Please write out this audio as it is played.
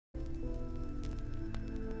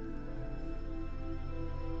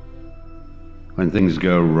when things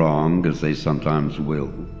go wrong, as they sometimes will,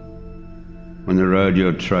 when the road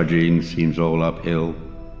you're trudging seems all uphill,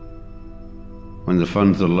 when the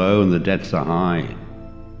funds are low and the debts are high,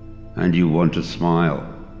 and you want to smile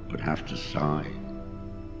but have to sigh.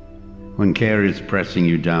 When care is pressing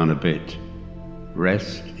you down a bit,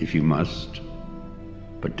 rest if you must,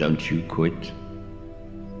 but don't you quit.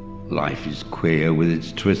 Life is queer with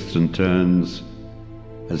its twists and turns,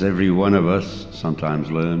 as every one of us sometimes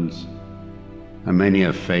learns, and many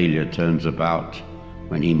a failure turns about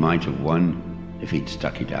when he might have won if he'd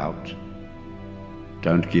stuck it out.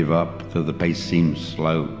 Don't give up though the pace seems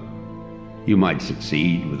slow, you might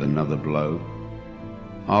succeed with another blow.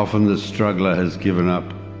 Often the struggler has given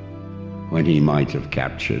up when he might have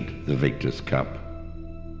captured the victor's cup,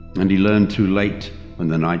 and he learned too late when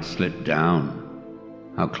the night slipped down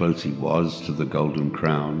how close he was to the golden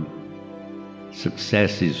crown.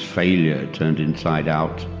 Success is failure turned inside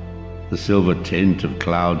out, the silver tint of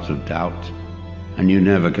clouds of doubt, and you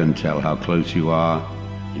never can tell how close you are.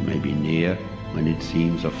 You may be near when it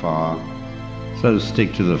seems afar. So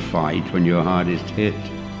stick to the fight when you're hardest hit.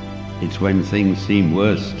 It's when things seem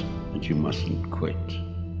worst that you mustn't quit.